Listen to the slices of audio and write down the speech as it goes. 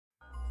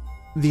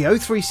The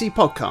O3C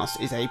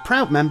podcast is a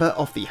proud member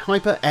of the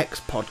HyperX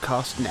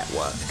Podcast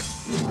Network.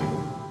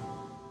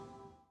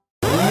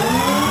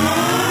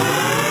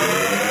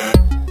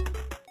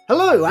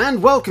 Hello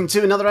and welcome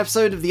to another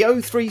episode of the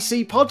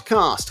O3C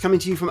podcast, coming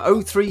to you from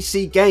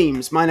O3C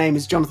Games. My name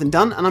is Jonathan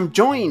Dunn and I'm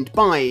joined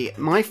by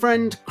my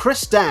friend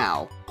Chris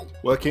Dow.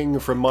 Working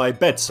from my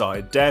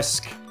bedside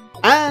desk.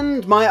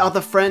 And my other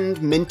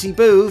friend Minty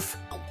Booth.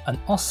 An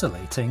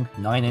oscillating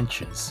 9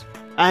 inches.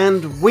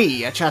 And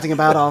we are chatting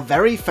about our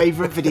very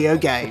favourite video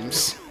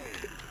games.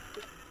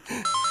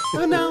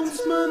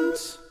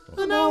 Announcement!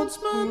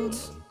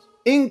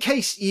 In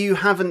case you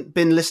haven't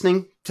been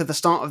listening to the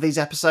start of these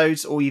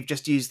episodes, or you've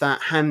just used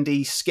that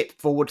handy skip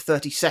forward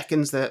 30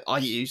 seconds that I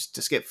used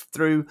to skip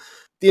through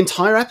the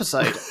entire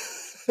episode,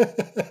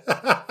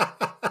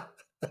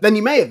 then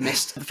you may have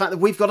missed the fact that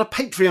we've got a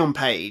Patreon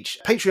page,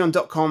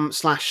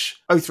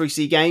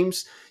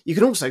 patreon.com/O3cgames. You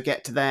can also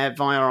get to there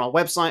via our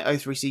website,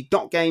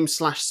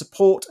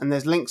 o3c.games/support, and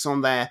there's links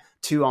on there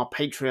to our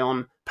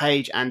Patreon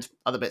page and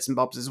other bits and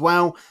bobs as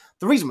well.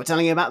 The reason we're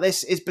telling you about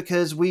this is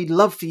because we'd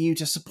love for you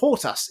to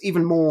support us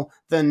even more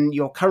than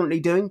you're currently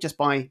doing just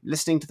by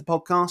listening to the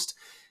podcast.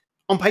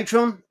 On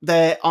Patreon,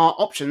 there are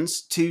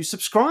options to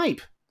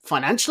subscribe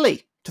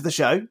financially to the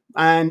show,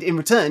 and in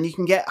return, you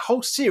can get a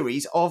whole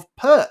series of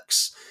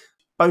perks.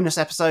 Bonus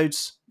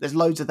episodes, there's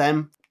loads of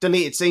them.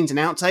 Deleted scenes and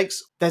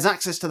outtakes. There's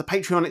access to the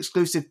Patreon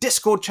exclusive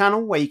Discord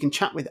channel where you can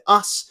chat with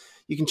us.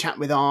 You can chat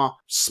with our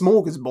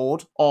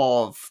smorgasbord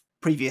of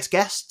previous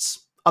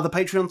guests, other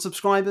Patreon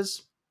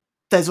subscribers.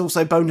 There's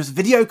also bonus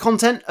video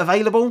content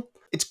available.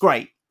 It's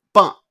great.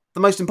 But the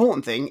most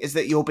important thing is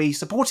that you'll be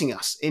supporting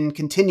us in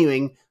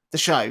continuing the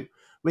show.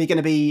 We're going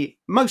to be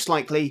most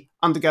likely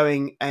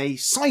undergoing a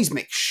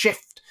seismic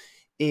shift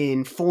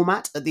in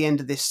format at the end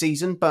of this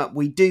season, but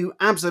we do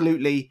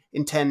absolutely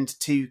intend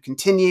to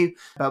continue.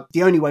 But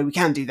the only way we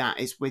can do that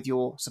is with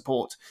your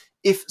support.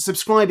 If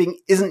subscribing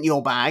isn't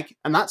your bag,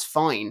 and that's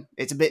fine,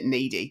 it's a bit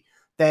needy,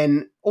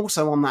 then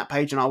also on that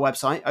page on our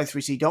website,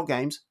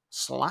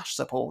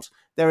 o3c.games/support,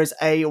 there is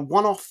a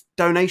one-off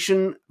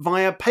donation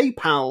via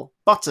PayPal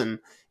button.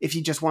 If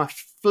you just want to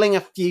fling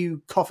a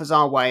few coffers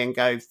our way and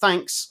go,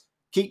 thanks,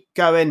 keep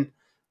going,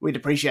 we'd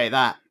appreciate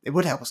that. It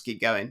would help us keep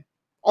going.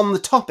 On the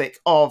topic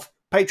of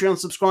Patreon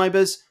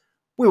subscribers,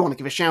 we want to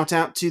give a shout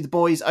out to the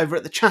boys over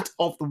at the Chat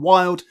of the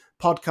Wild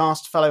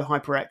podcast, fellow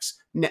HyperX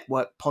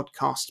Network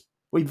podcast.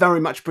 We very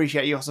much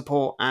appreciate your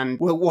support and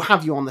we'll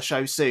have you on the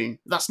show soon.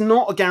 That's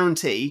not a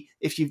guarantee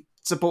if you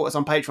support us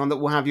on Patreon that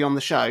we'll have you on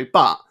the show,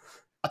 but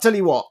I tell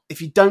you what,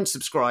 if you don't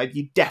subscribe,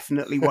 you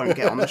definitely won't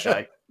get on the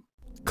show.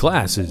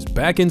 Class is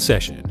back in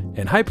session,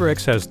 and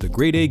HyperX has the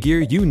grade A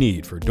gear you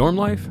need for dorm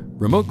life,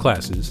 remote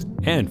classes,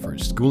 and for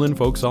schoolin'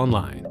 folks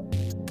online.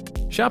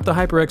 Shop the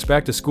HyperX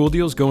Back to School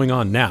deals going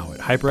on now at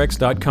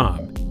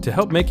hyperx.com to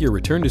help make your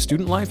return to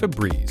student life a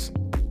breeze.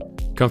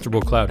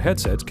 Comfortable cloud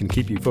headsets can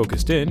keep you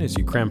focused in as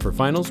you cram for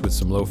finals with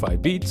some lo-fi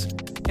beats,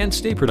 and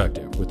stay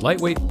productive with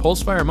lightweight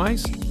Pulsefire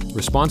mice,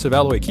 responsive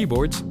alloy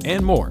keyboards,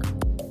 and more.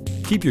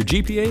 Keep your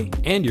GPA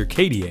and your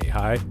KDA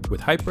high with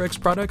HyperX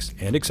products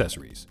and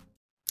accessories.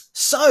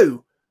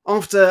 So,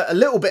 after a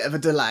little bit of a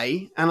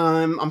delay, and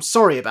I'm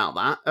sorry about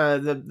that,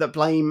 the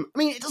blame, I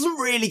mean, it doesn't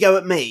really go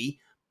at me,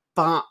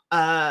 but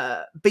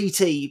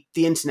BT,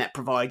 the internet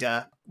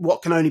provider,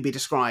 what can only be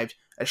described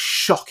as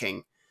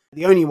shocking.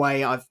 The only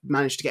way I've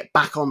managed to get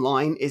back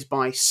online is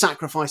by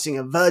sacrificing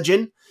a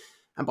virgin.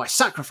 And by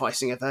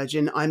sacrificing a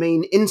virgin, I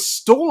mean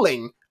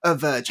installing a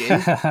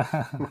virgin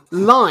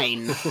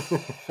line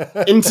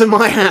into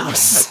my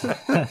house.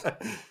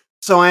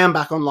 So I am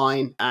back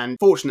online, and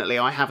fortunately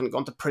I haven't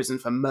gone to prison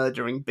for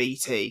murdering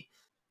BT.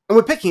 And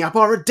we're picking up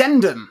our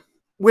addendum.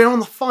 We're on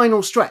the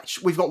final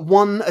stretch. We've got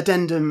one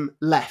addendum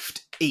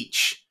left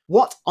each.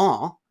 What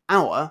are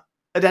our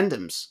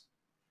addendums?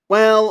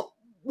 Well,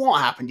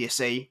 what happened, you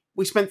see?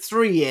 We spent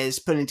 3 years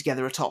putting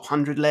together a top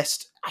 100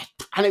 list,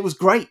 and it was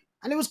great.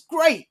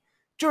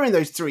 During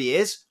those 3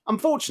 years,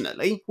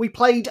 unfortunately, we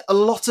played a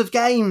lot of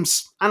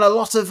games, and a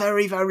lot of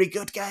very, very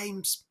good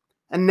games.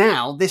 And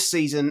now, this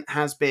season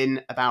has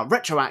been about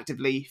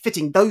retroactively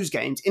fitting those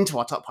games into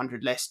our top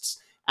 100 lists,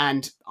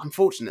 and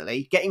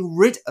unfortunately, getting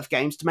rid of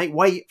games to make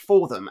way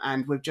for them,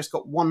 and we've just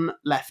got one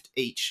left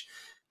each.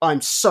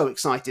 I'm so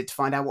excited to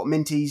find out what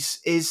Minty's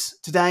is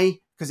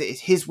today, because it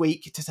is his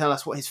week to tell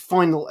us what his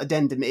final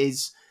addendum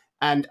is,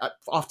 and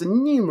after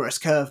numerous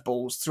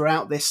curveballs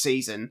throughout this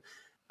season,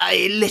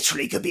 it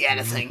literally could be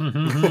anything.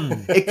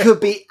 It could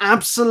be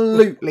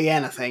absolutely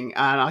anything,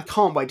 and I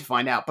can't wait to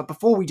find out. But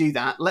before we do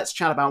that, let's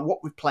chat about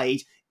what we've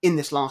played in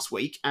this last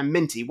week, and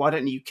Minty, why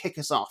don't you kick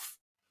us off?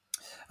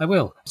 I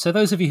will. So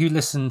those of you who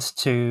listened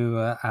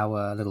to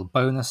our little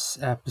bonus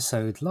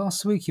episode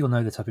last week, you'll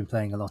know that I've been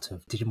playing a lot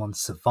of Digimon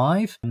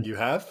Survive. You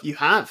have? You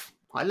have.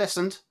 I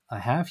listened. I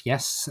have,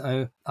 yes.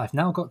 So I've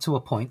now got to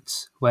a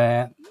point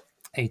where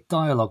a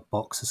dialogue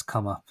box has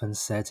come up and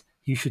said,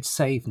 you should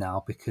save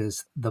now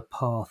because the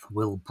path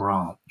will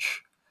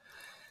branch.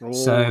 Oh,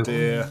 So,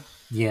 dear.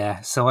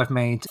 yeah, so I've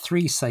made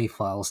 3 save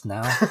files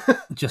now,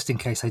 just in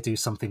case I do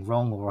something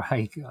wrong or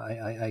I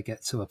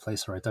get to a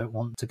place where I don't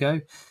want to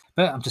go.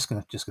 But I'm just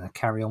gonna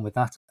carry on with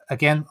that.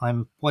 Again,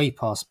 I'm way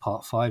past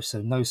part 5,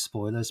 so no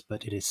spoilers,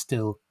 but it is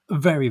still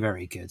very,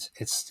 very good.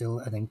 It's still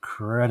an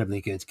incredibly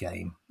good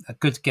game. A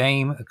good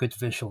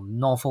visual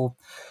novel.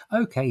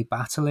 Okay,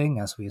 battling,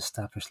 as we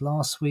established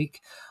last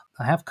week.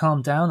 I have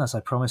calmed down, as I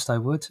promised I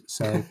would,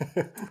 so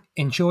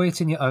enjoy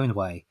it in your own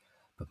way,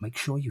 but make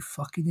sure you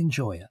fucking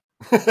enjoy it.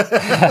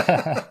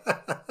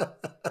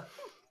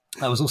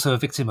 I was also a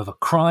victim of a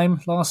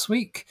crime last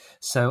week,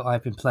 so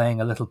I've been playing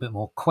a little bit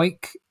more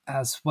Quake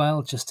as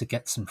well, just to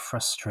get some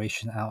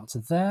frustration out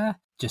there.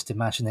 Just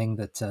imagining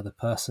that the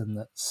person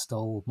that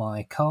stole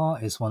my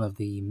car is one of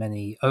the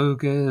many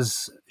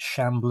ogres,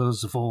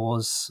 shamblers,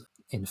 vors,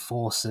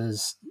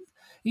 enforcers,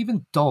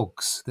 even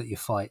dogs that you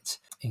fight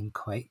in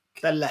Quake.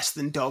 They're less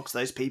than dogs,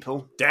 those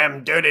people.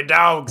 Damn dirty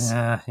dogs.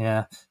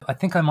 Yeah. I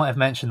think I might have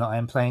mentioned that I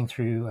am playing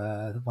through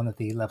one of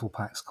the level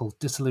packs called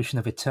Dissolution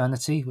of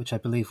Eternity, which I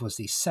believe was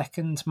the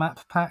second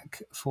map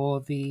pack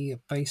for the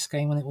base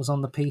game when it was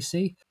on the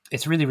PC.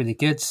 It's really, really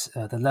good.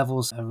 The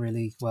levels are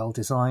really well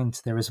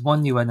designed. There is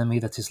one new enemy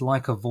that is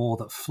like a Vor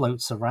that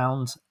floats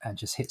around and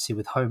just hits you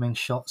with homing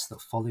shots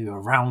that follow you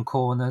around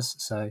corners.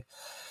 So,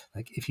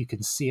 like, if you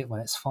can see it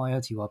when it's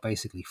fired, you are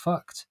basically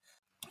fucked.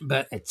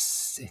 But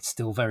it's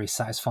still very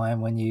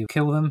satisfying when you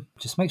kill them.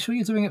 Just make sure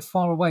you're doing it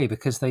far away,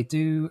 because they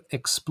do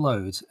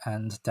explode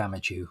and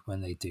damage you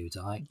when they do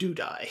die. Do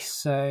die.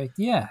 So,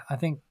 yeah, I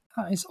think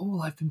that is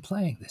all I've been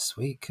playing this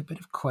week. A bit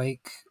of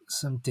Quake,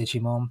 some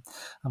Digimon.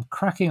 I'm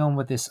cracking on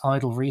with this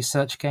idle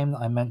research game that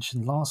I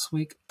mentioned last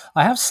week.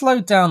 I have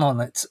slowed down on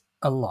it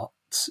a lot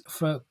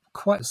for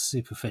quite a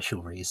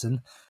superficial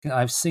reason.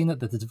 I've seen that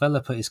the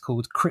developer is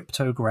called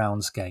Crypto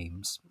Grounds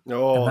Games.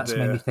 Oh, And that's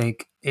dear. made me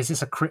think, is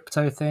this a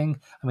crypto thing?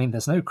 I mean,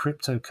 there's no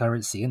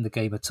cryptocurrency in the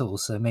game at all,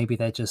 so maybe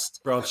they're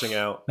just Branching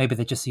out.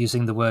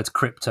 using the word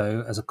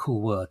crypto as a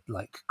cool word,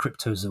 like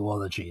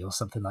cryptozoology or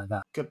something like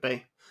that. Could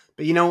be.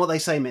 But you know what they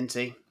say,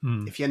 Minty?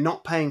 Hmm. If you're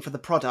not paying for the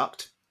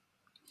product,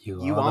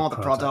 you are the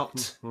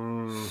product.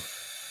 Hmm.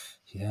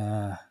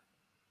 Yeah.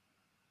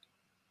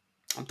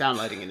 I'm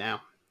downloading it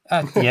now.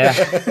 I've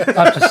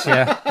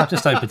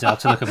just opened it up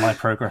to look at my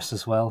progress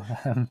as well.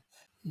 And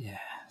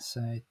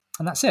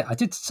that's it. I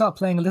did start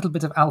playing a little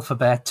bit of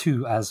Alphabet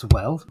 2 as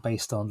well,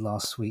 based on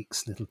last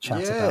week's little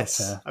chat Yes.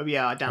 about... Oh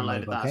yeah, I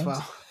downloaded mobile that as games.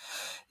 well.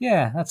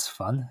 Yeah, that's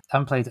fun. I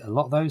haven't played it a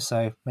lot though,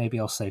 so maybe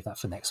I'll save that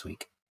for next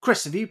week.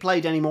 Chris, have you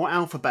played any more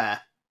Alphabet?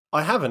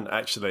 I haven't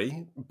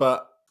actually,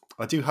 but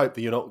I do hope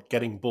that you're not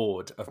getting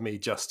bored of me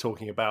just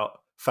talking about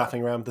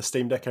faffing around with the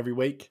Steam Deck every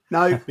week,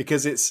 No.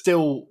 because it's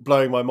still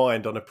blowing my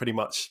mind on a pretty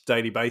much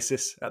daily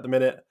basis at the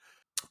minute.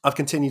 I've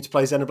continued to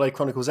play Xenoblade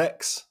Chronicles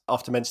X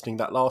after mentioning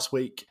that last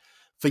week.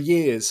 For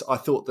years, I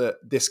thought that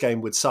this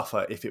game would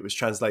suffer if it was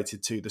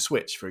translated to the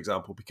Switch, for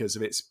example, because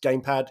of its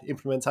gamepad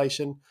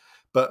implementation.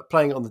 But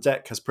playing it on the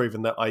deck has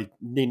proven that I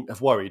needn't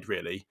have worried,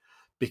 really,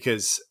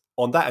 because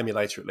on that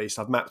emulator, at least,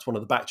 I've mapped one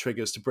of the back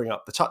triggers to bring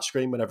up the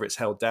touchscreen whenever it's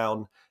held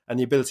down, and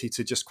the ability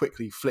to just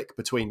quickly flick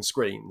between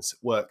screens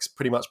works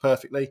pretty much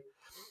perfectly.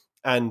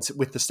 And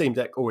with the Steam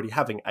Deck already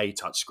having a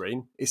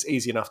touchscreen, it's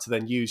easy enough to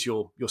then use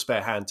your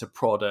spare hand to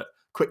prod at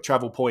quick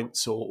travel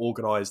points or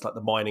organise like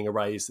the mining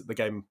arrays that the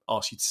game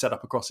asks you to set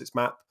up across its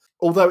map.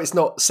 Although it's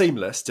not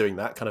seamless doing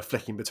that, kind of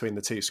flicking between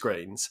the two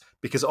screens,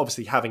 because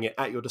obviously having it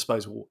at your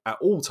disposal at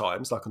all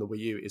times, like on the Wii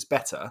U, is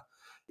better,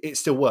 it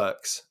still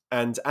works.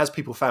 And as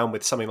people found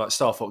with something like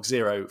Star Fox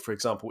Zero, for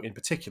example, in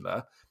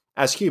particular,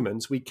 as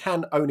humans, we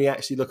can only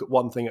actually look at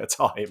one thing at a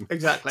time.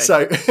 Exactly.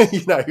 So,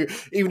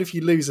 even if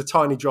you lose a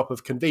tiny drop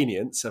of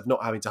convenience of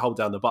not having to hold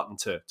down the button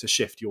to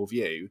shift your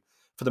view,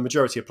 for the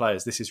majority of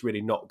players, this is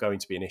really not going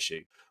to be an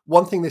issue.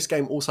 One thing this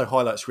game also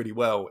highlights really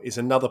well is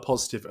another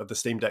positive of the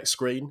Steam Deck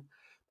screen,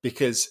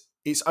 because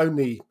it's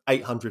only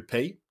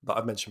 800p that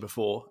I've mentioned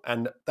before,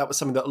 and that was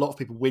something that a lot of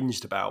people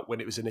whinged about when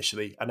it was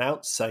initially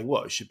announced, saying,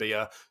 "Well, it should be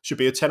a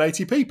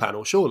 1080p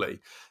panel, surely."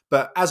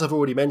 But as I've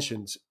already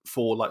mentioned,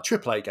 for like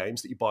AAA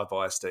games that you buy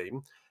via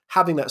Steam,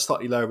 having that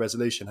slightly lower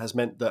resolution has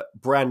meant that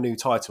brand new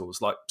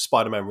titles like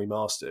Spider-Man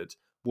Remastered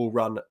will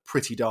run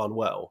pretty darn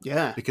well.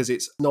 Yeah. Because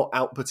it's not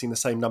outputting the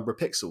same number of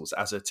pixels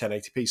as a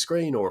 1080p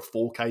screen or a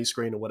 4K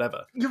screen or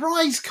whatever. Your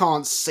eyes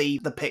can't see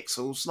the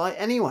pixels,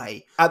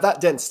 anyway. At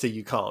that density,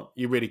 you can't.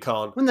 You really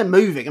can't. When they're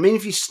moving, I mean,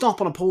 if you stop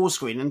on a pause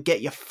screen and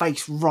get your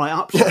face right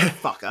up, you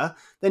fucker,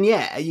 then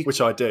yeah, you... Which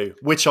I do.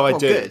 Well,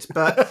 good,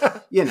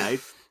 but,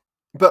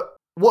 But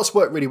what's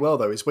worked really well,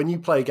 though, is when you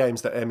play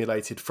games that are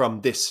emulated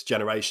from this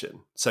generation,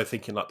 so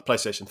thinking like the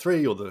PlayStation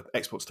 3 or the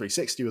Xbox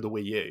 360 or the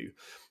Wii U,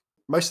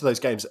 most of those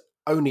games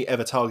only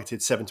ever targeted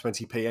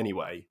 720p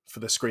anyway for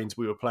the screens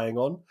we were playing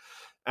on.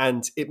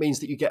 And it means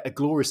that you get a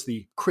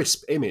gloriously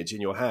crisp image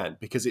in your hand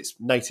because it's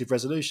native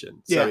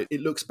resolution. So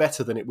it looks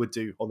better than it would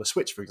do on the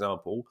Switch, for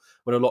example,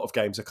 when a lot of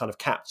games are kind of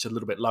capped a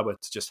little bit lower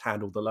to just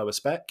handle the lower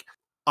spec.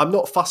 I'm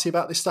not fussy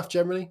about this stuff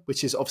generally,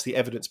 which is obviously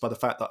evidenced by the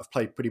fact that I've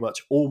played pretty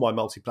much all my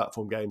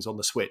multi-platform games on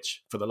the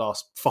Switch for the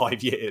last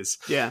 5 years.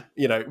 Yeah.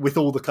 You know, with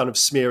all the kind of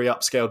smeary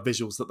upscaled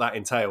visuals that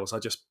entails, I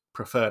just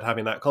preferred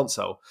having that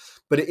console.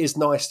 But it is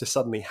nice to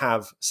suddenly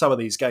have some of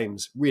these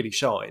games really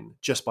shine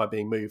just by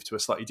being moved to a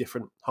slightly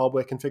different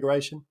hardware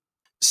configuration.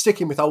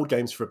 Sticking with old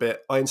games for a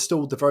bit, I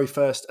installed the very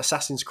first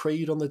Assassin's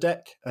Creed on the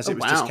deck, as it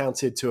was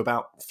discounted to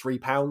about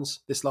 £3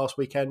 this last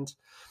weekend.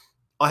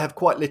 I have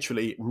quite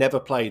literally never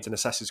played an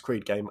Assassin's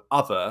Creed game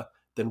other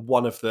than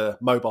one of the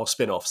mobile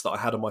spin-offs that I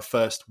had on my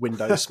first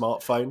Windows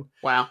smartphone.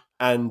 Wow.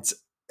 And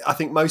I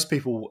think most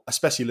people,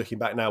 especially looking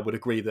back now, would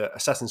agree that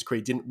Assassin's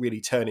Creed didn't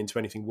really turn into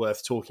anything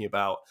worth talking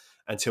about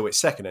until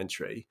its second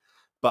entry.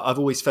 But I've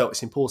always felt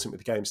it's important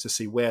with games to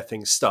see where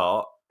things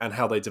start and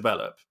how they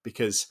develop,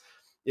 because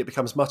it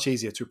becomes much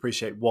easier to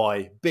appreciate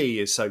why B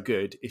is so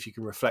good if you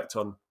can reflect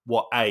on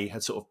what A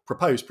had sort of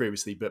proposed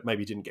previously, but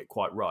maybe didn't get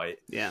quite right.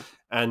 Yeah.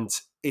 And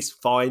it's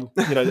fine.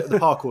 You know, the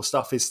parkour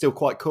stuff is still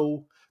quite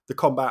cool. The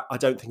combat, I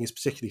don't think, is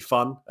particularly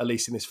fun, at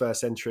least in this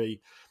first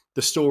entry.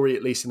 The story,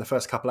 at least in the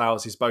first couple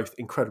hours, is both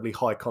incredibly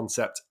high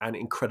concept and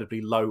incredibly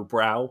low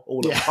brow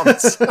all at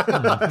once.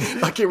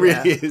 Like it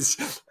really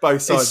is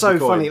both sides. It's so of the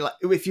coin. funny. Like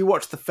if you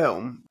watch the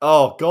film,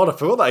 oh god, I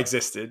forgot that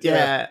existed.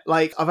 Yeah,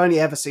 like I've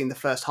only ever seen the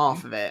first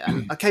half of it,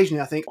 and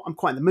occasionally I think I'm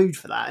quite in the mood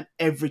for that. And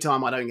every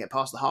time I don't get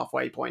past the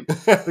halfway point,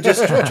 but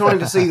just trying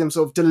to see them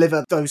sort of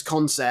deliver those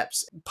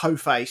concepts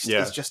po-faced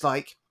is just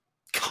like,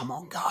 come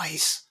on,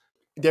 guys.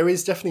 There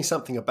is definitely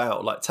something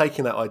about like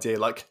taking that idea,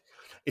 like.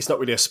 It's not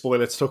really a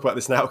spoiler to talk about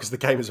this now because the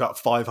game is about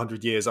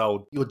 500 years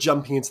old. You're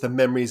jumping into the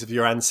memories of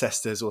your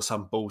ancestors or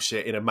some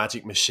bullshit in a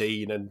magic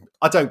machine, and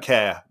I don't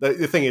care.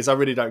 The thing is, I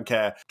really don't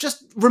care.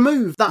 Just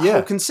remove that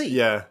whole conceit.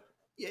 Yeah.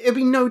 It'd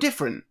be no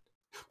different.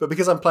 But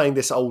because I'm playing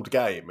this old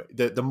game,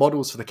 the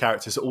models for the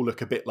characters all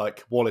look a bit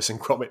like Wallace and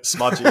Gromit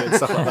smudgy and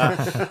stuff like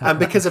that. And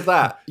because of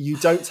that, you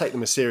don't take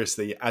them as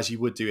seriously as you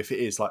would do if it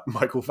is like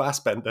Michael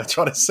Fassbender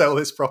trying to sell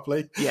this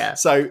properly. Yeah.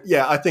 So,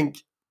 yeah, I think...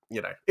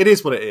 You know, it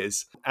is what it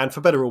is. And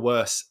for better or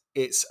worse,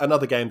 it's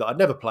another game that I'd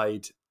never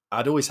played.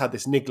 I'd always had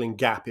this niggling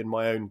gap in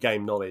my own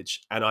game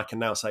knowledge, and I can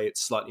now say it's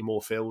slightly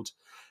more filled.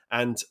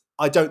 And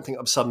I don't think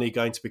I'm suddenly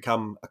going to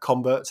become a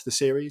convert to the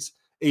series,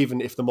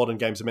 even if the modern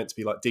games are meant to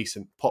be like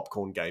decent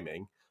popcorn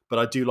gaming. But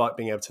I do like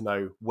being able to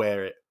know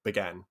where it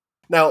began.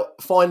 Now,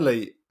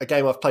 finally, a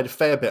game I've played a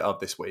fair bit of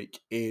this week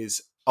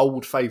is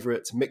old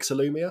favourite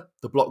Mixolumia,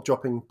 the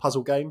block-dropping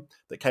puzzle game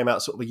that came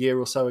out sort of a year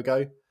or so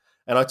ago.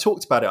 And I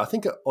talked about it, I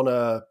think, on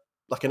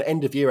an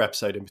end of year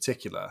episode in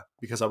particular,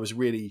 because I was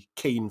really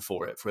keen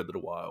for it for a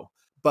little while.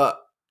 But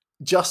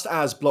just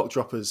as block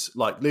droppers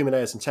like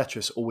Luminaires and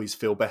Tetris always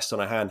feel best on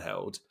a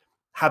handheld,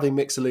 having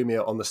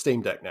Mixolumia on the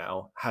Steam Deck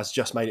now has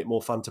just made it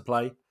more fun to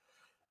play.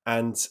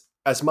 And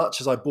as much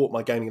as I bought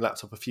my gaming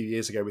laptop a few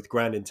years ago with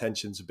grand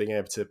intentions of being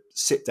able to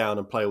sit down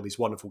and play all these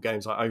wonderful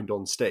games I owned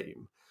on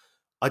Steam,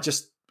 I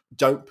just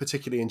don't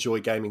particularly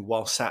enjoy gaming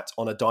while sat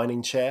on a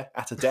dining chair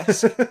at a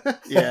desk.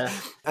 Yeah.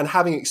 And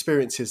having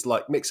experiences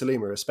like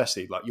Mixolumia,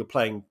 especially, like you're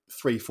playing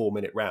 3-4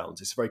 minute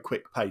rounds, it's a very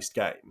quick paced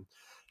game.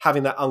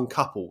 Having that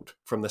uncoupled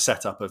from the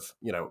setup of,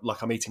 you know,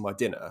 like I'm eating my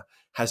dinner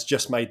has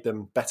just made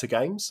them better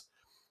games.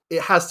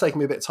 It has taken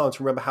me a bit of time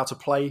to remember how to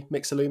play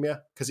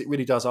Mixolumia because it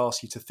really does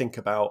ask you to think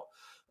about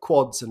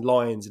quads and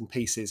lines and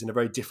pieces in a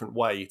very different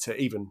way to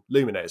even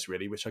Luminaires,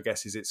 really, which I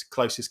guess is its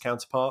closest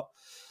counterpart.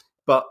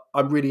 But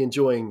I'm really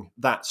enjoying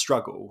that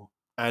struggle.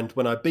 And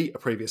when I beat a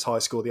previous high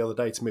score the other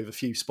day to move a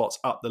few spots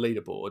up the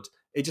leaderboard,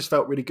 it just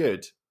felt really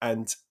good.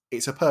 And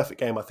it's a perfect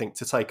game, I think,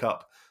 to take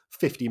up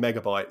 50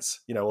 megabytes,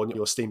 you know, on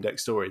your Steam Deck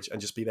storage and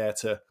just be there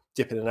to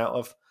dip in and out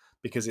of.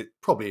 Because it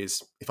probably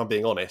is, if I'm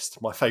being honest,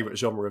 my favourite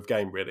genre of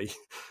game, really.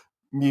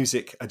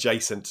 Music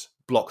adjacent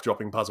block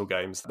dropping puzzle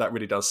games. That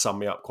really does sum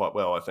me up quite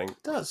well, I think.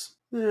 It does.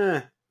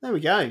 Yeah. There we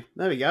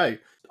go.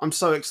 I'm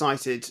so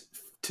excited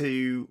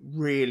to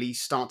really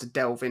start to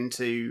delve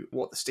into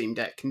what the Steam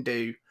Deck can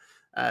do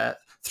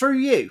through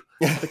you,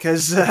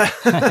 because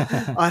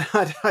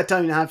I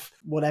don't have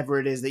whatever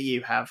it is that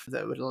you have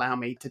that would allow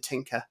me to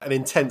tinker. An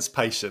intense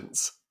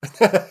patience.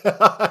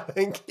 I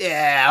think.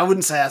 Yeah, I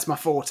wouldn't say that's my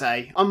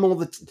forte. I'm more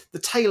the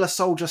tailor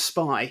soldier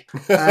spy.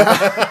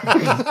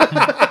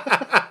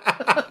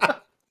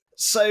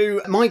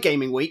 So my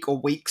gaming week, or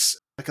weeks,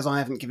 because I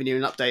haven't given you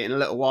an update in a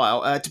little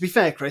while. To be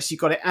fair, Chris, you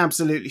got it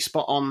absolutely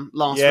spot on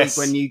last week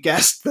when you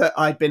guessed that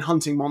I'd been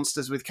hunting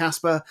monsters with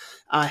Casper.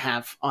 I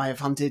have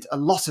hunted a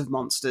lot of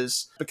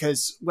monsters,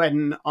 because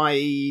when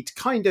I'd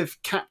kind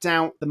of capped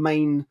out the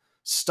main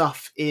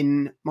stuff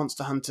in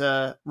Monster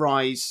Hunter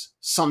Rise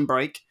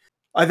Sunbreak,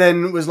 I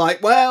then was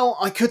like, well,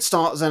 I could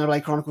start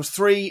Xenoblade Chronicles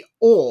 3,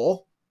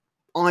 or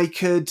I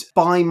could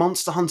buy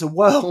Monster Hunter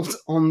World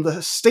on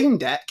the Steam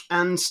Deck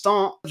and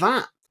start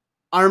that.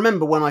 I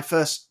remember when I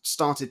first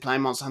started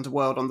playing Monster Hunter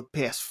World on the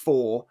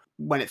PS4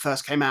 when it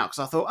first came out,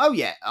 because I thought, oh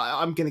yeah,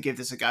 I'm going to give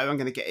this a go. I'm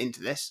going to get into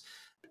this.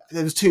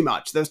 there was too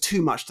much. There was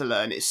too much to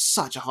learn. It's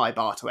such a high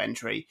bar to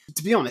entry.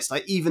 To be honest,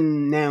 like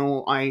even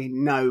now I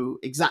know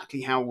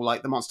exactly how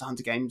like the Monster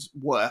Hunter games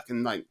work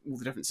and like all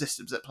the different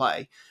systems at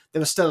play. There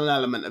was still an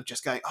element of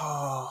just going,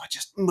 I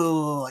just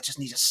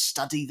need to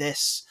study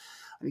this.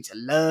 I need to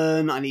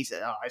learn.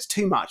 It's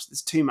too much.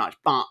 There's too much.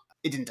 But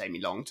it didn't take me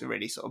long to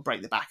really sort of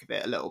break the back of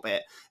it a little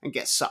bit and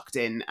get sucked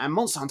in. And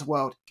Monster Hunter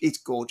World, it's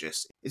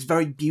gorgeous. It's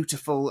very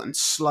beautiful and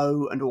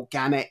slow and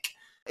organic.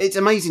 It's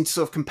amazing to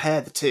sort of compare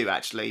the two,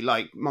 actually,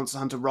 like Monster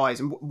Hunter Rise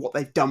and what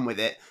they've done with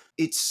it.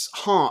 Its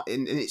heart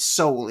and its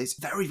soul is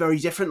very, very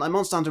different. Like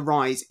Monster Hunter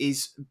Rise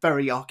is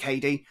very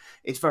arcadey.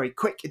 It's very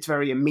quick. It's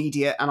very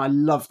immediate. And I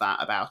love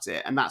that about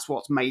it. And that's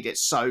what's made it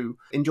so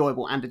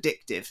enjoyable and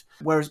addictive.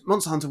 Whereas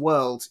Monster Hunter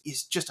World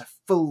is just a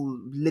full,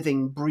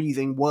 living,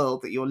 breathing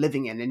world that you're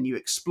living in and you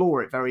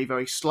explore it very,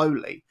 very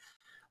slowly.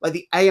 Like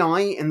the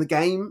AI in the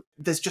game,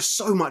 there's just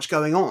so much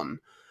going on.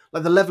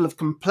 Like the level of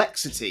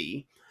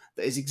complexity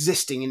that is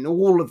existing in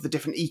all of the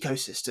different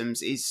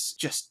ecosystems is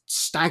just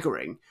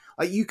staggering.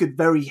 Like you could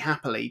very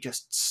happily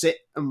just sit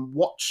and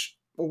watch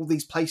all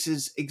these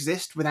places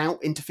exist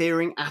without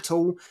interfering at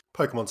all.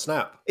 Pokemon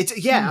Snap.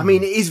 I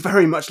mean, it is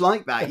very much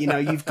like that. You know,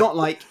 you've got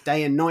like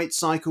day and night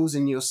cycles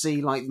and you'll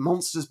see like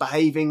monsters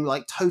behaving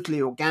like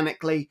totally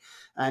organically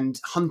and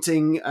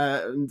hunting,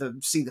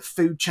 see the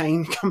food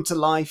chain come to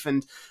life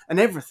and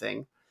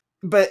everything.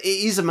 But it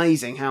is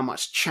amazing how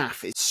much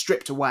chaff is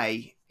stripped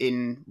away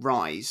in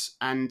Rise,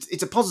 and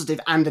it's a positive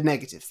and a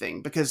negative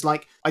thing, because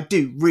like I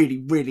do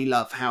really, really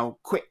love how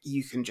quick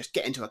you can just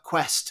get into a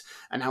quest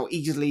and how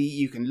easily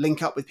you can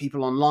link up with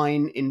people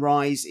online in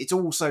Rise. It's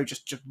also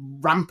just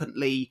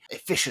rampantly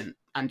efficient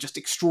and just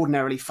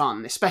extraordinarily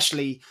fun,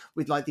 especially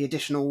with like the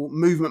additional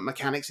movement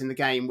mechanics in the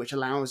game, which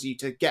allows you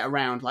to get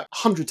around like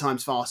 100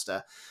 times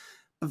faster.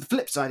 But the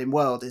flip side in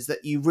World is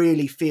that you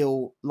really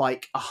feel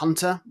like a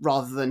hunter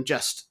rather than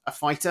just a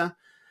fighter.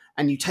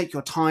 And you take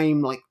your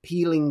time, like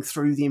peeling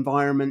through the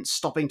environment,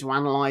 stopping to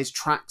analyze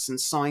tracks and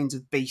signs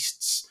of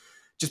beasts,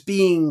 just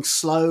being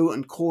slow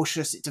and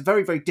cautious. It's a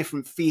very, very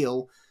different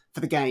feel for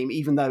the game,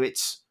 even though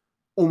it's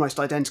almost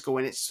identical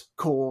in its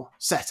core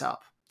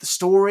setup. The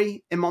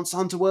story in Monster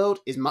Hunter World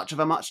is much of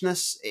a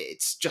muchness.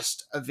 It's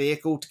just a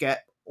vehicle to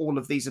get all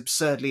of these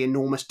absurdly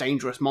enormous,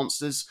 dangerous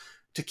monsters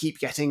to keep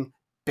getting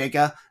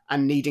bigger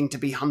and needing to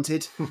be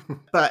hunted.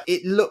 But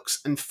it looks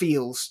and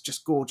feels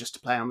just gorgeous to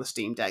play on the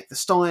Steam Deck. The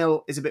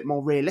style is a bit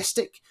more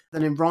realistic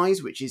than in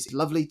Rise, which is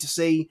lovely to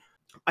see.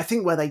 I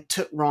think where they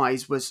took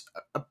Rise was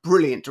a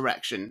brilliant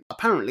direction.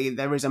 Apparently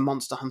there is a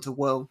Monster Hunter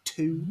World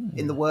 2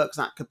 in the works.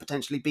 That could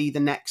potentially be the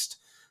next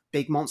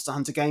big Monster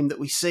Hunter game that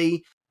we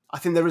see. I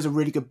think there is a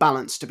really good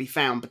balance to be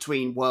found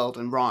between World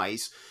and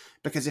Rise,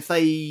 because if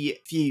they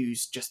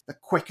fuse just the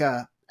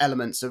quicker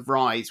elements of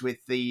Rise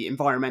with the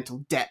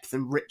environmental depth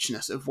and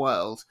richness of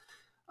World,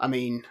 I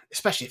mean,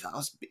 especially if that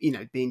was,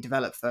 being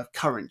developed for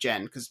current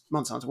gen, because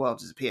Monster Hunter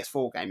World is a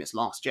PS4 game, it's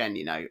last gen,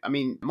 I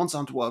mean, Monster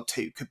Hunter World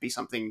 2 could be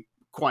something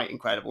quite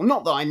incredible.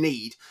 Not that I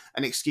need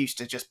an excuse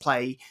to just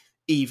play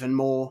even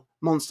more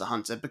Monster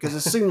Hunter, because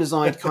as soon as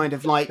I'd kind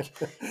of like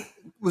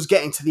was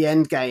getting to the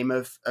end game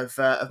of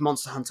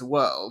Monster Hunter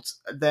World,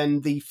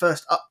 then the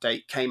first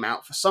update came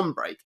out for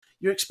Sunbreak.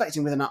 You're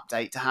expecting with an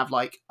update to have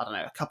like, I don't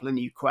know, a couple of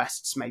new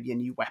quests, maybe a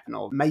new weapon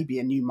or maybe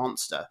a new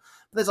monster.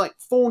 But there's like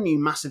 4 new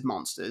massive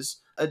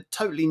monsters, a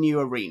totally new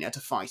arena to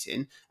fight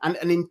in, and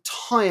an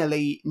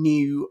entirely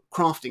new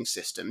crafting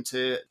system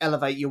to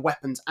elevate your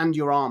weapons and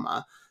your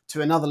armor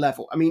to another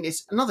level. I mean,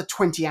 it's another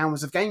 20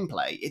 hours of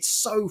gameplay. It's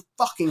so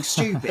fucking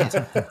stupid.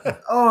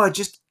 It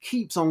just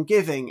keeps on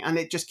giving, and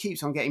it just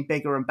keeps on getting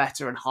bigger and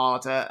better and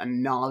harder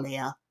and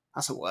gnarlier.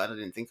 That's a word I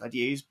didn't think I'd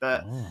use,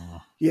 but,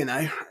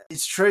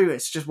 it's true.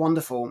 It's just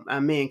wonderful.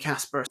 And me and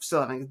Casper are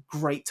still having a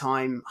great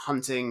time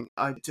hunting.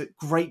 I took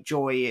great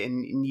joy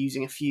in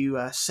using a few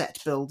set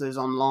builders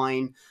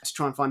online to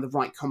try and find the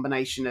right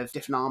combination of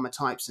different armor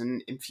types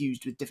and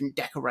infused with different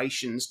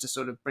decorations to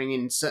sort of bring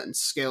in certain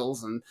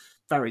skills, and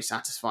very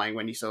satisfying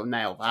when you sort of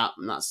nail that.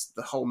 And that's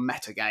the whole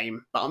meta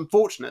game. But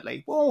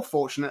unfortunately,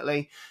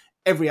 fortunately,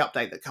 every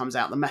update that comes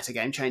out, the meta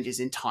game changes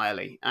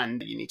entirely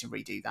and you need to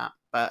redo that.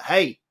 But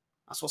hey,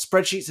 that's what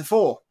spreadsheets are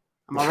for.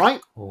 Am I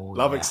right?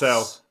 Love yes.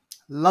 Excel.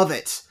 Love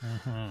it.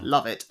 Mm-hmm.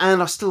 Love it.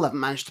 And I still haven't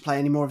managed to play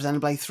any more of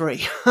Xenoblade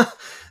 3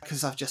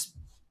 because I've just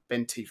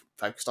been too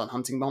focused on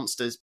hunting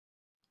monsters.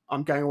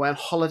 I'm going away on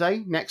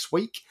holiday next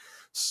week,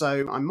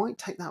 so I might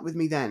take that with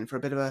me then for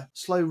a bit of a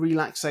slow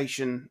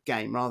relaxation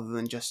game rather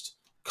than just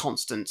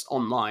constant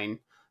online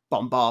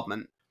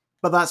bombardment.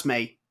 But that's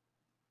me.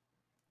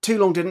 Too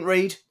long didn't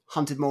read,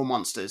 hunted more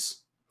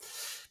monsters.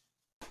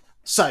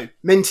 So,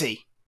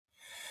 Minty.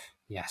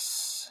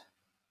 Yes.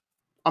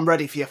 I'm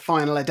ready for your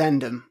final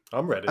addendum.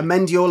 I'm ready.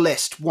 Amend your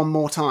list one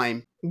more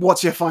time.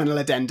 What's your final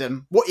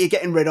addendum? What are you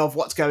getting rid of?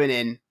 What's going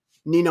in?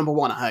 New number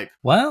 1, I hope.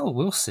 Well,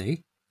 we'll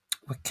see.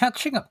 We're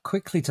catching up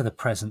quickly to the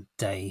present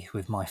day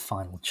with my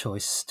final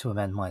choice to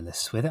amend my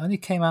list with. It only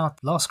came out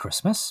last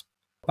Christmas.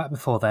 Back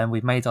before then, we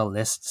made our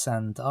lists,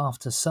 and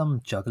after some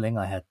juggling,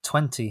 I had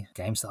 20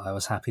 games that I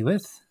was happy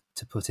with.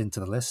 to put into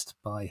the list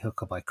by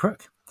hook or by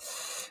crook.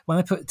 When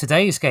I put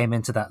today's game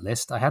into that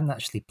list, I hadn't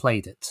actually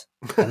played it.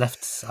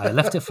 I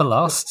left it for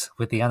last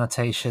with the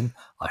annotation,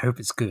 I hope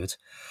it's good.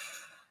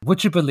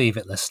 Would you believe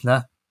it,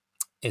 listener?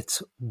 It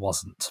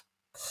wasn't.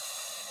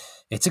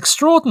 It's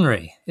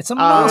extraordinary. It's a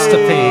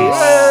masterpiece.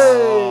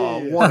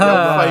 Hey! What The the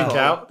old fake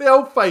out. The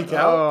old fake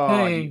out. Oh,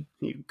 Hey.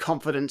 you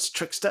confidence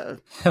trickster.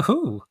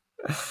 Ooh.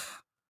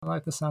 I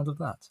like the sound of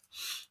that.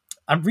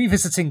 I'm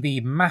revisiting the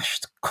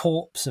mashed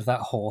corpse of that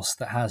horse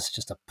that has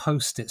just a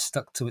post-it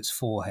stuck to its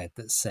forehead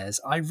that says,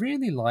 I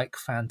really like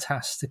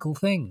fantastical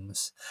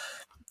things.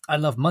 I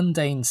love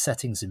mundane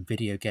settings in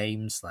video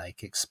games,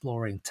 like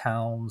exploring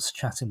towns,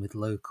 chatting with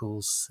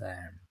locals.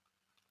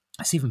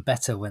 It's even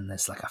better when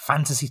there's like a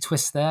fantasy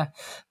twist there,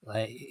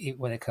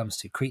 when it comes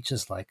to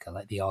creatures like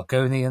the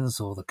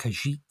Argonians or the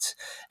Khajiit,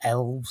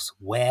 elves,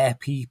 were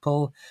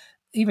people.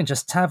 Even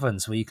just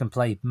taverns where you can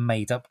play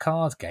made-up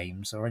card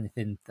games or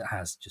anything that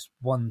has just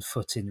one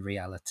foot in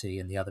reality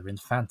and the other in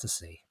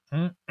fantasy.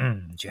 Do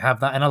you have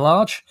that in a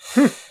large?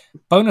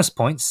 Bonus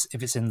points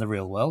if it's in the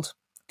real world.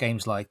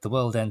 Games like The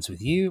World Ends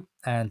With You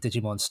and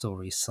Digimon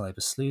Stories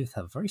Cyber Sleuth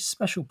have a very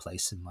special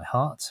place in my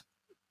heart.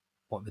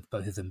 What with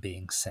both of them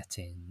being set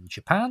in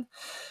Japan,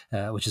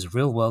 which is a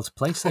real-world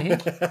place, I hear.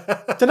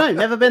 Don't know,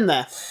 never been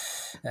there.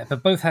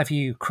 But both have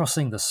you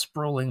crossing the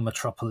sprawling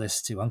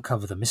metropolis to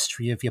uncover the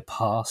mystery of your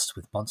past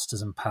with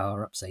monsters and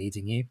power-ups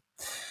aiding you.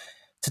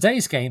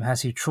 Today's game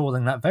has you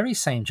trawling that very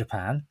same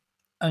Japan,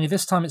 only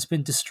this time it's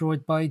been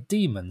destroyed by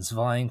demons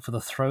vying for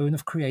the throne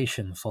of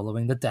creation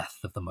following the death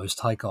of the Most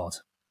High God.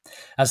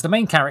 As the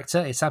main character,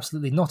 it's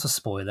absolutely not a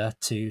spoiler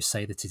to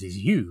say that it is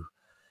you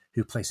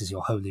who places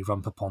your holy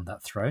rump upon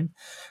that throne.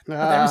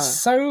 But there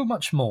is so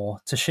much more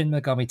to Shin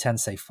Megami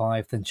Tensei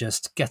 5 than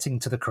just getting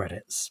to the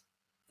credits.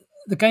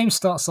 The game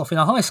starts off in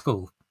a high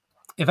school.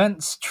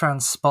 Events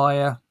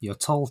transpire, you're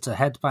told to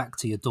head back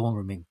to your dorm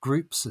room in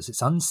groups as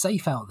it's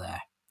unsafe out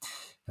there.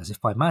 As if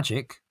by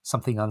magic,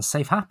 something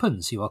unsafe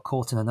happens. You are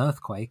caught in an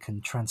earthquake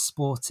and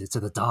transported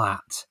to the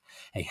Da'at,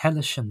 a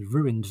hellish and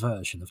ruined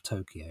version of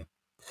Tokyo.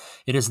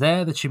 It is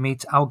there that you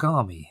meet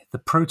Aogami, the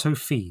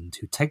proto-fiend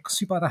who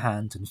takes you by the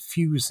hand and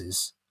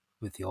fuses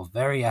with your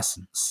very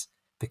essence,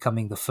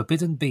 becoming the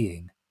forbidden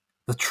being,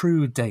 the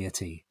true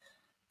deity,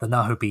 the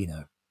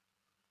Nahobino.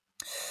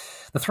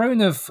 The throne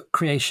of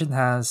creation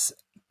has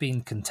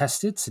been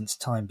contested since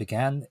time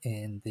began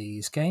in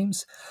these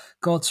games.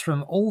 Gods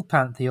from all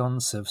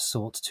pantheons have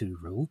sought to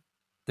rule.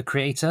 The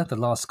creator, the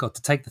last god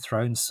to take the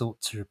throne,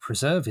 sought to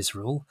preserve his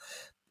rule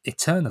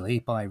eternally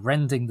by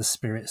rending the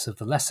spirits of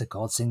the lesser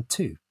gods in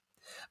two.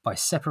 By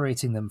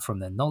separating them from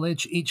their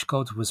knowledge, each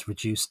god was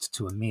reduced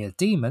to a mere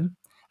demon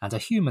and a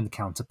human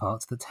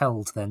counterpart that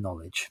held their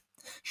knowledge.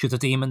 Should a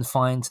demon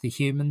find the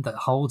human that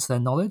holds their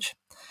knowledge,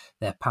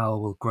 their power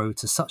will grow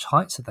to such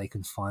heights that they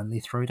can finally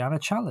throw down a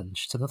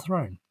challenge to the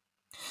throne.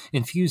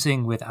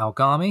 Infusing with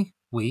Aogami,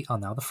 we are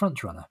now the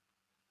frontrunner.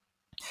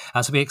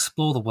 As we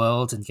explore the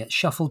world and get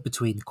shuffled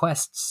between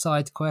quests,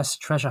 side quests,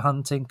 treasure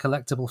hunting,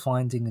 collectible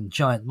finding, and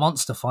giant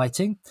monster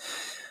fighting,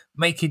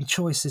 making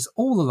choices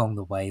all along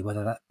the way,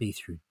 whether that be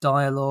through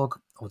dialogue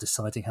or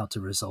deciding how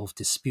to resolve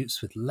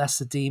disputes with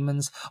lesser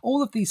demons,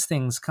 all of these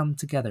things come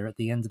together at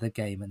the end of the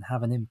game and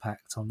have an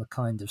impact on the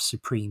kind of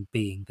supreme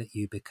being that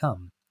you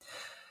become.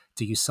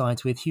 Do you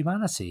side with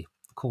humanity,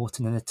 caught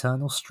in an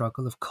eternal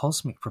struggle of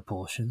cosmic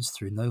proportions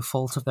through no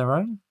fault of their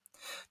own?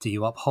 Do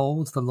you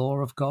uphold the law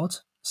of God,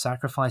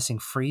 sacrificing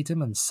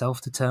freedom and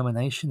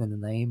self-determination in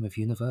the name of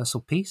universal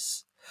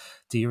peace?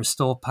 Do you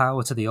restore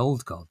power to the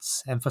old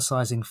gods,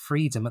 emphasizing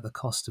freedom at the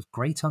cost of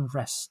great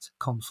unrest,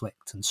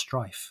 conflict, and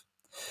strife?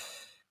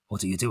 Or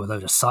do you do a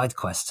load of side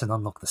quests and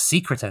unlock the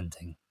secret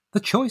ending? The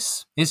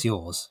choice is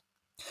yours.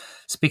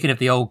 Speaking of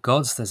the old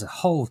gods, there's a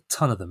whole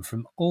ton of them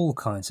from all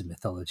kinds of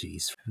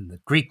mythologies. From the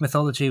Greek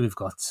mythology, we've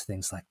got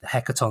things like the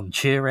Hecaton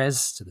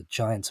Ceres to the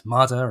giant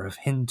Mada of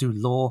Hindu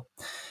lore,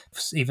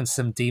 even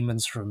some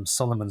demons from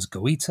Solomon's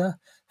Goita,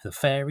 the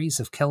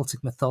fairies of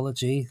Celtic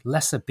mythology,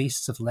 lesser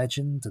beasts of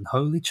legend, and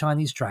holy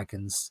Chinese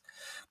dragons.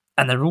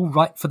 And they're all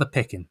ripe for the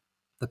picking.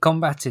 The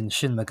combat in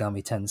Shin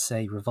Megami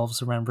Tensei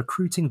revolves around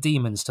recruiting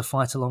demons to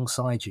fight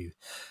alongside you,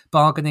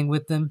 bargaining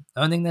with them,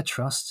 earning their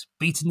trust,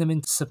 beating them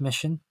into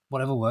submission,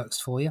 whatever works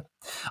for you.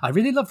 I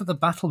really love that the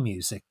battle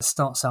music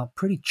starts out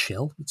pretty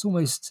chill. It's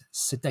almost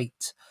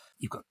sedate.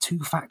 You've got two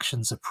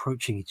factions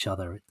approaching each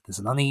other. There's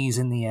an unease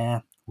in the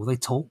air. Will they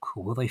talk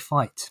or will they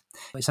fight?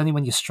 It's only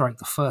when you strike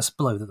the first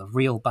blow that the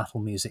real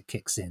battle music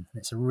kicks in. And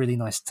it's a really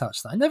nice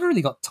touch that I never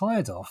really got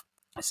tired of.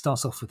 It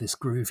starts off with this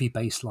groovy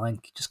bass line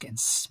just getting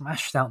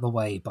smashed out the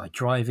way by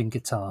driving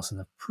guitars and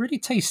a pretty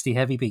tasty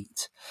heavy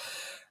beat.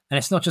 And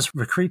it's not just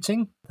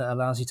recruiting that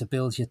allows you to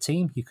build your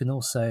team. You can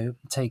also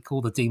take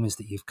all the demons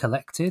that you've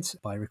collected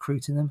by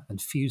recruiting them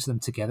and fuse them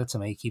together to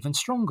make even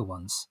stronger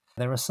ones.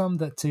 There are some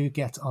that do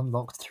get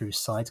unlocked through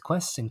side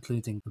quests,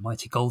 including the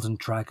mighty golden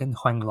dragon,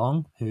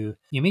 Huanglong, who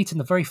you meet in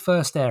the very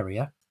first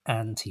area,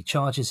 and he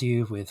charges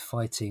you with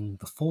fighting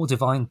the 4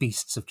 divine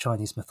beasts of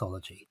Chinese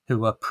mythology,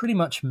 who are pretty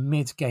much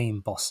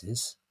mid-game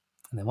bosses.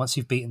 And then once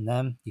you've beaten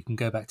them, you can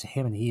go back to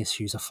him and he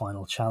issues a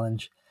final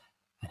challenge.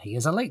 And he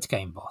is a late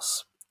game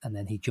boss. And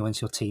then he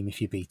joins your team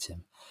if you beat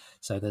him.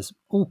 So there's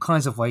all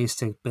kinds of ways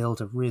to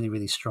build a really,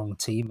 really strong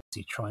team as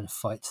you try and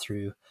fight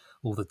through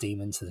all the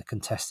demons that are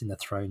contesting the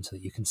throne so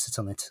that you can sit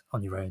on it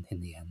on your own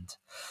in the end.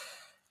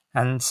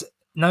 And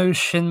no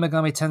Shin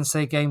Megami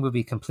Tensei game would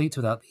be complete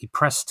without the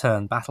press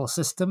turn battle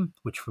system,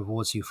 which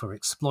rewards you for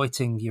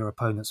exploiting your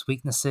opponent's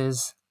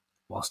weaknesses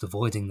whilst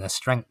avoiding their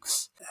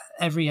strengths.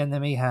 Every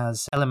enemy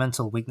has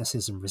elemental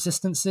weaknesses and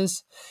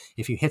resistances.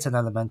 If you hit an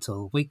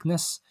elemental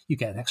weakness, you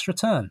get an extra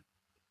turn.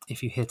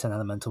 If you hit an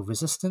elemental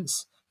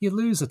resistance, you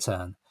lose a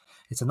turn.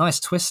 It's a nice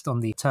twist on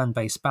the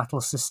turn-based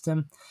battle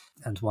system,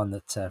 and one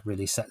that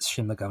really sets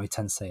Shin Megami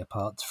Tensei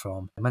apart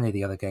from many of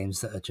the other games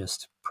that are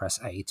just press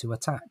A to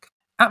attack.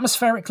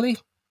 Atmospherically,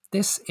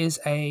 this is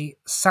a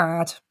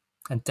sad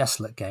and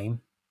desolate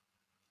game.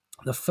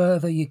 The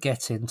further you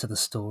get into the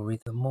story,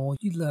 the more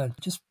you learn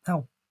just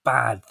how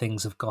bad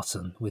things have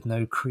gotten, with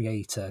no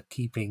creator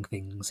keeping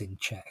things in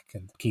check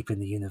and keeping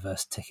the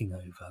universe ticking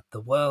over. The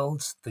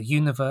world, the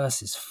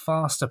universe is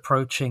fast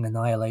approaching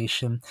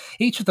annihilation.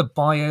 Each of the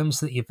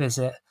biomes that you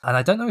visit, and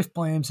I don't know if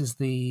biomes is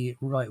the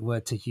right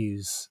word to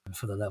use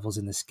for the levels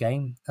in this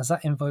game, as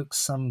that invokes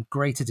some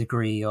greater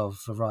degree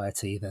of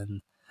variety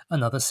than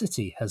another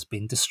city has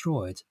been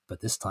destroyed,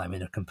 but this time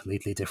in a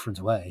completely different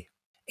way.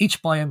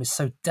 Each biome is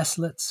so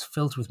desolate,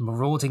 filled with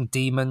marauding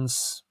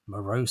demons,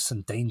 morose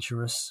and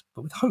dangerous,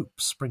 but with hope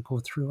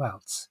sprinkled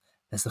throughout.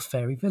 There's the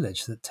fairy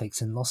village that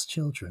takes in lost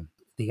children,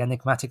 the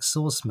enigmatic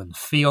swordsman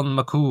Fionn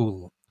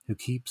McCool, who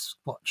keeps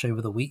watch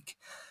over the weak,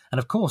 and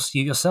of course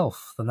you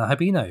yourself, the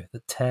Nahabino,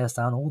 that tears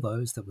down all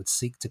those that would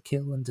seek to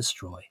kill and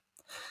destroy.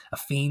 A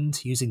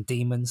fiend using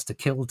demons to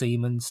kill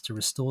demons to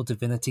restore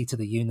divinity to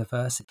the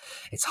universe.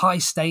 It's high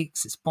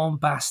stakes, it's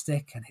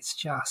bombastic, and it's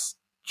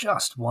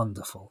just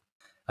wonderful.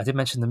 I did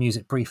mention the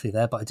music briefly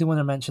there, but I do want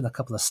to mention a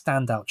couple of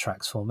standout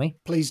tracks for me.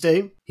 Please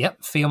do.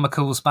 Yep, Fionn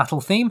McCool's battle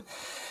theme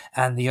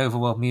and the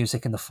overworld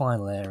music in the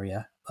final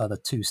area are the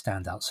two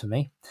standouts for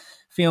me.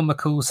 Fionn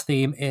McCool's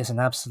theme is an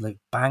absolute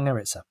banger.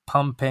 It's a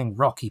pumping,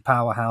 rocky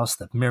powerhouse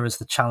that mirrors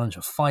the challenge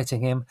of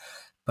fighting him.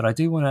 But I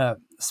do want to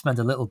spend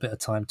a little bit of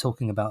time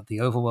talking about the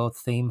overworld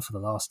theme for the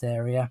last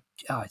area.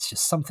 Oh, it's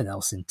just something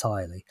else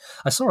entirely.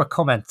 I saw a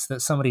comment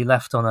that somebody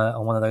left on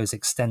one of those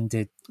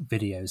extended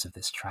videos of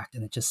this track,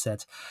 and it just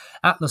said,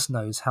 Atlus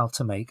knows how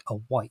to make a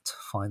white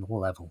final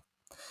level.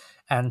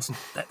 And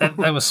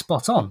they were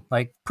spot on.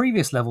 Like,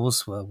 previous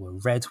levels were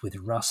red with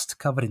rust,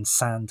 covered in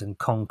sand and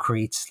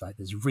concrete. Like,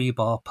 there's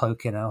rebar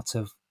poking out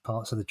of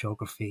parts of the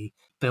geography.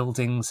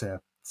 Buildings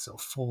are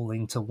sort of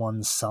falling to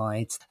one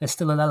side. There's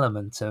still an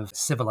element of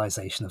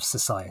civilization, of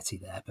society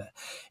there. But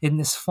in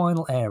this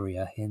final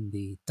area, in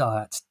the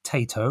Dayat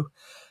Tato,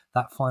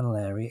 that final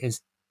area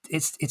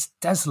it's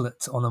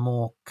desolate on a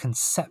more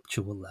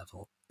conceptual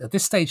level. At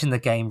this stage in the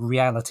game,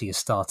 reality is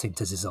starting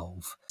to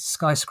dissolve.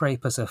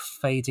 Skyscrapers are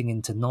fading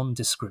into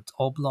nondescript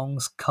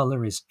oblongs,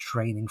 colour is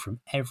draining from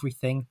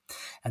everything,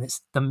 and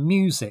it's the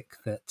music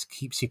that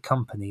keeps you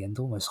company and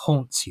almost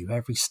haunts you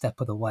every step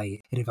of the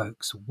way. It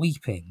evokes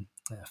weeping,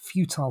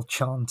 futile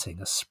chanting,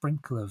 a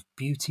sprinkle of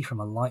beauty from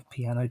a light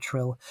piano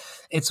trill.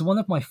 It's one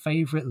of my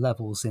favourite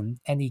levels in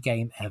any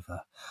game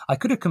ever. I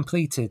could have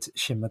completed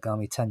Shin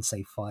Megami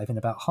Tensei 5 in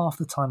about half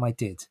the time I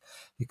did,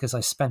 because I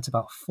spent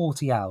about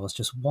 40 hours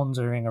just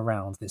wandering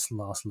around this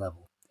last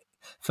level.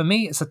 For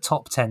me, it's a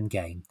top 10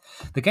 game.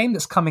 The game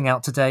that's coming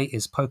out today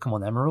is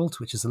Pokemon Emerald,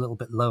 which is a little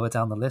bit lower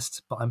down the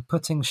list, but I'm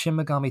putting Shin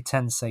Megami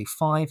Tensei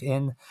 5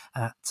 in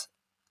at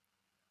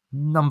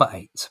number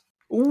 8.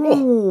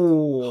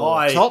 Ooh,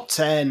 high. Top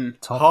 10.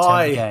 Top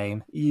High. 10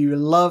 game. You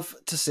love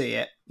to see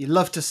it. You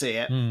love to see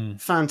it.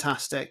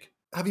 Fantastic.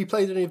 Have you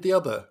played any of the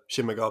other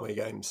Shin Megami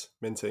games,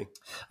 Minty?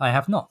 I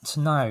have not.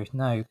 No.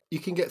 You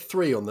can get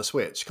 3 on the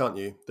Switch, can't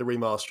you? The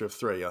remaster of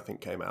 3, I think,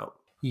 came out.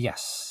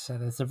 Yes, so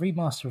there's a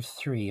remaster of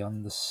 3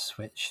 on the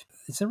Switch.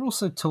 Is there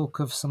also talk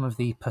of some of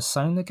the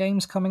Persona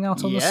games coming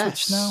out on the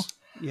Switch now?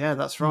 Yeah,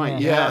 that's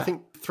right. Yeah, I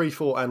think 3,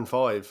 4 and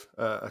 5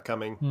 are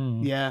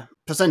coming. Yeah,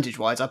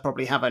 percentage-wise, I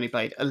probably have only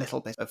played a little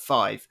bit of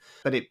 5,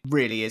 but it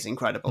really is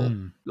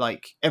incredible.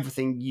 Like,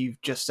 everything you've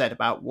just said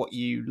about what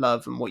you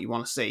love and what you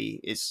want to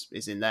see is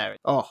in there.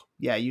 Oh,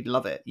 yeah, you'd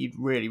love it. You'd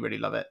really, really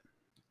love it.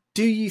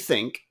 Do you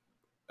think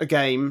a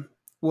game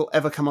will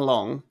ever come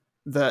along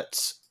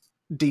that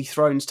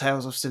dethrones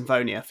Tales of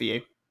Symphonia for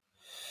you?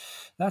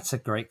 That's a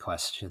great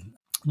question.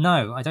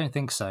 No, I don't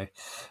think so.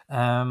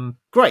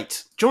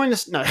 Great. Join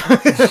us. No.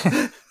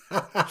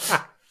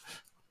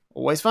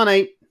 Always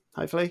funny,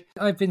 hopefully.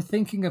 I've been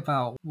thinking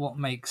about what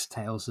makes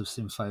Tales of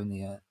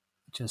Symphonia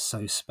just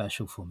so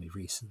special for me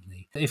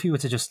recently. If you were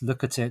to just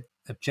look at it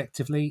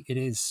objectively, it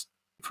is,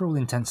 for all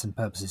intents and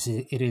purposes,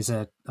 it is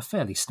a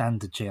fairly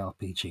standard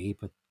JRPG,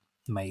 but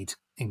made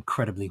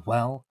incredibly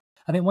well.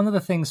 I think one of the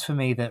things for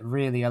me that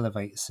really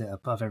elevates it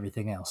above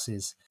everything else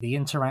is the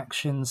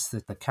interactions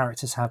that the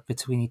characters have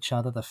between each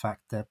other, the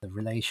fact that the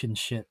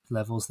relationship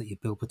levels that you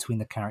build between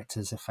the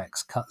characters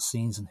affects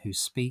cutscenes and who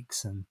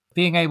speaks, and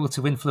being able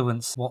to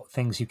influence what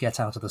things you get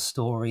out of the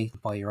story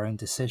by your own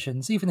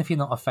decisions, even if you're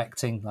not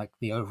affecting like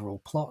the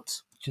overall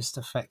plot, just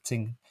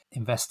affecting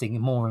investing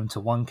more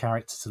into one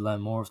character to learn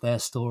more of their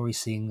story,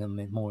 seeing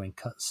them more in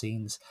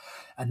cutscenes,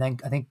 and then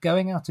I think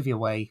going out of your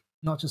way,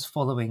 not just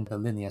following the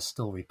linear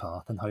story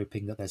path and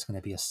hoping that there's going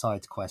to be a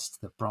side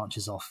quest that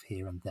branches off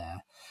here and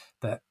there.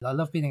 But I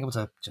love being able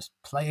to just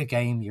play a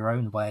game your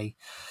own way,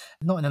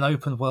 not in an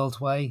open world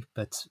way,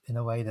 but in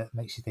a way that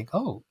makes you think,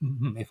 oh,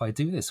 if I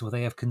do this, will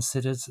they have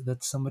considered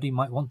that somebody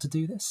might want to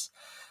do this?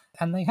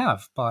 And they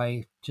have,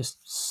 by just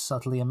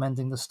subtly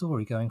amending the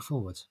story going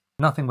forward.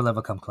 Nothing will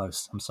ever come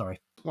close, I'm sorry.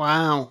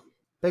 Wow.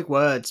 Big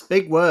words,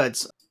 big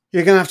words.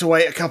 You're going to have to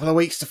wait a couple of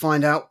weeks to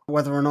find out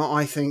whether or not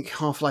I think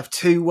Half-Life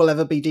 2 will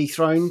ever be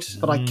dethroned,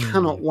 but I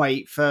cannot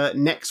wait for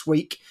next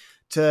week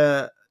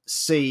to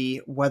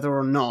see whether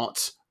or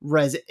not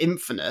Res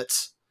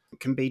Infinite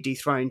can be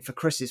dethroned for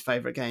Chris's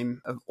favourite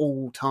game of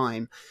all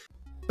time.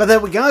 But there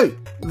we go.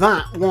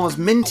 That was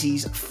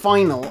Minty's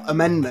final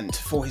amendment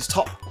for his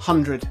top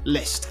 100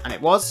 list, and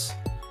it was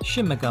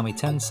Shin Megami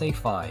Tensei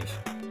 5.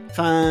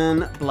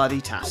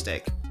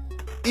 Fan-bloody-tastic.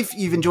 If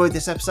you've enjoyed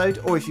this episode,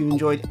 or if you've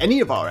enjoyed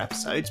any of our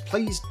episodes,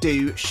 please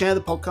do share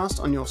the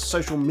podcast on your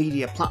social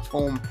media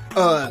platform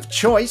of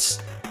choice.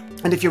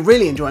 And if you're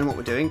really enjoying what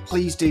we're doing,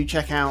 please do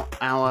check out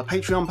our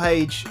Patreon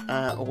page,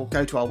 or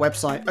go to our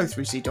website,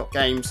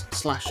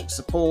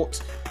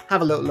 o3c.games/support.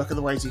 Have a little look at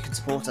the ways you can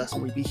support us,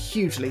 and we'd be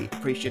hugely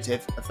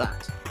appreciative of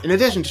that. In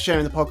addition to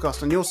sharing the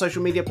podcast on your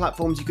social media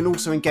platforms, you can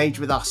also engage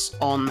with us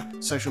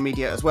on social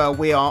media as well.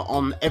 We are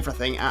on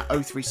everything at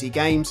O3C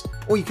Games,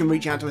 or you can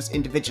reach out to us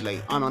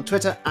individually. I'm on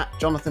Twitter at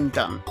Jonathan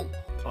Dunn.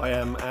 I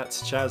am at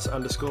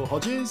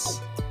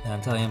Chaz_Hodges.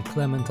 And I am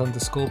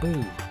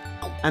Clement_Boo.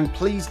 And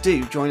please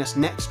do join us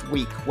next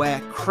week, where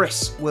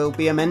Chris will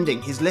be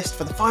amending his list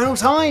for the final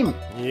time.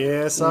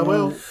 Yes, I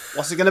will.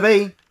 What's it going to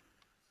be?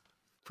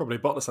 Probably a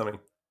bottle of something.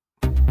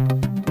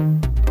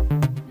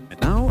 And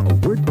now a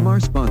word from our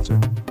sponsor.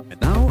 And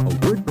now a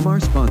word from our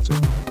sponsor.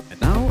 And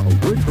now a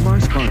word from our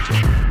sponsor.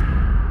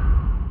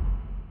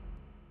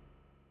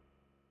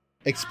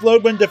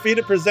 Explode When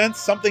Defeated presents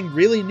something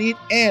really neat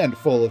and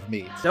full of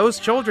meat. Those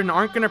children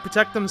aren't going to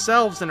protect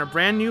themselves in a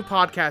brand new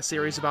podcast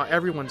series about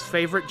everyone's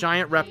favorite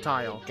giant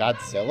reptile.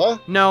 Godzilla?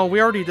 No,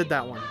 we already did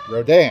that one.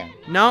 Rodan?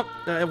 No,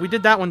 we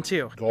did that one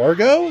too.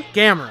 Gorgo?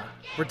 Gamera.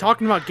 We're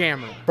talking about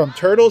Gamera. From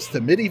turtles to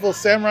medieval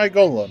samurai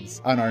golems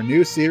on our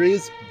new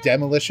series,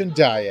 Demolition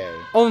Daiei.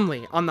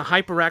 Only on the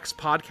HyperX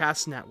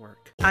Podcast Network.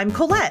 I'm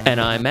Colette.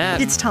 And I'm Matt.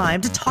 It's time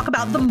to talk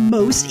about the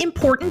most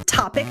important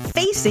topic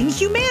facing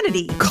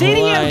humanity.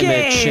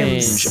 Climate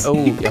change. Oh,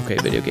 okay,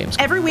 video games.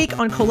 Every week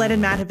on Colette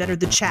and Matt Have Entered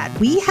the Chat,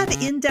 we have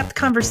in-depth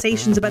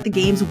conversations about the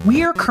games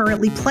we're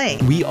currently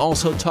playing. We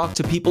also talk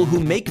to people who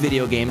make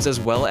video games,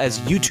 as well as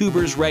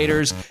YouTubers,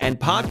 writers, and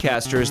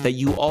podcasters that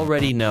you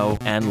already know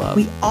and love.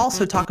 We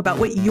also talk about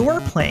what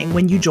you're playing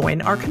when you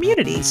join our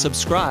community.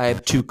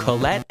 Subscribe to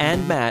Colette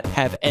and Matt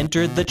Have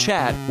Entered the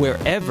Chat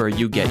wherever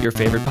you get your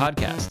favorite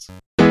podcasts.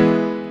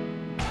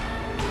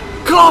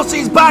 Class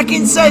is back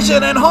in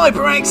session and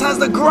HyperX has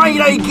the grade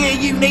A gear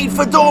you need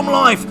for dorm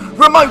life,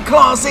 remote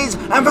classes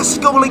and for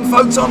schooling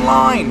folks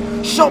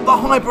online. Shop the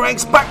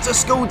HyperX back to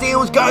school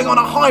deals going on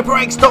at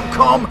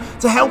hyperx.com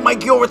to help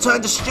make your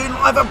return to student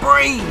life a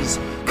breeze.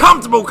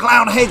 Comfortable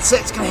cloud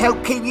headsets can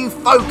help keep you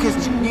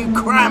focused and you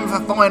cram for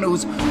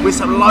finals with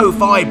some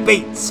lo-fi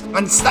beats.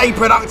 And stay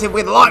productive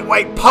with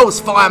lightweight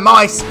pulse-fire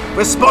mice,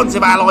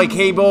 responsive alloy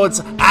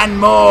keyboards and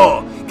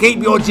more.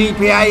 Keep your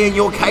GPA and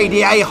your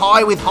KDA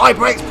high with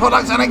HyperX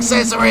products and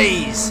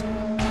accessories.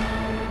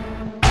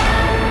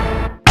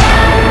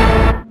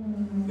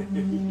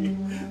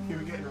 You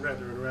were getting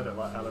redder and redder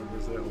like Alan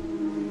Brazil.